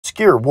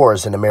Obscure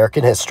Wars in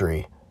American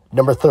History.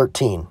 Number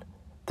 13.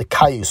 The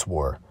Cayuse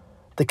War.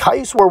 The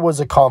Cayuse War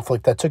was a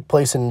conflict that took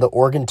place in the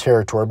Oregon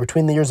Territory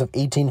between the years of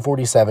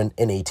 1847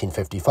 and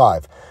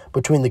 1855,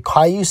 between the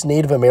Cayuse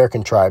Native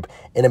American tribe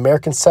and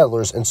American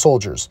settlers and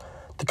soldiers.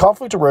 The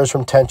conflict arose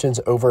from tensions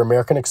over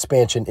American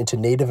expansion into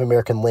Native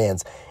American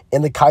lands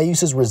and the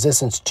Cayuses'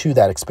 resistance to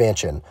that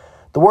expansion.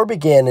 The war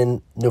began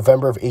in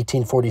November of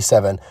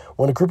 1847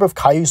 when a group of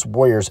Cayuse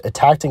warriors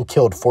attacked and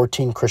killed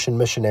 14 Christian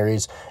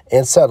missionaries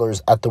and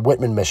settlers at the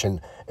Whitman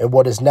Mission in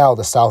what is now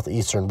the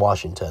southeastern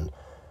Washington.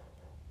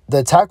 The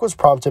attack was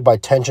prompted by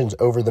tensions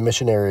over the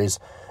missionaries'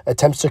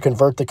 attempts to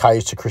convert the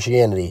Cayuse to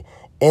Christianity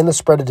and the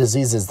spread of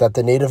diseases that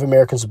the Native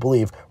Americans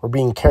believed were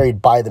being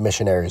carried by the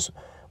missionaries,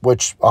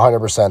 which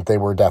 100% they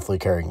were definitely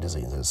carrying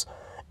diseases.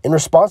 In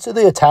response to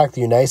the attack,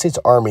 the United States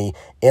Army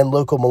and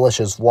local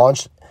militias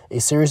launched a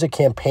series of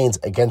campaigns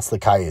against the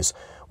Cayuse,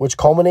 which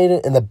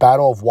culminated in the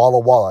Battle of Walla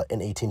Walla in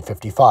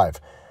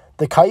 1855.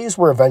 The Cayuse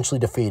were eventually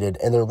defeated,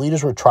 and their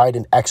leaders were tried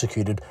and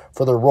executed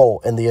for their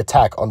role in the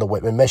attack on the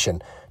Whitman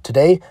Mission.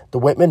 Today, the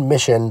Whitman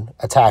Mission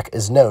attack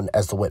is known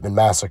as the Whitman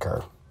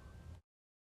Massacre.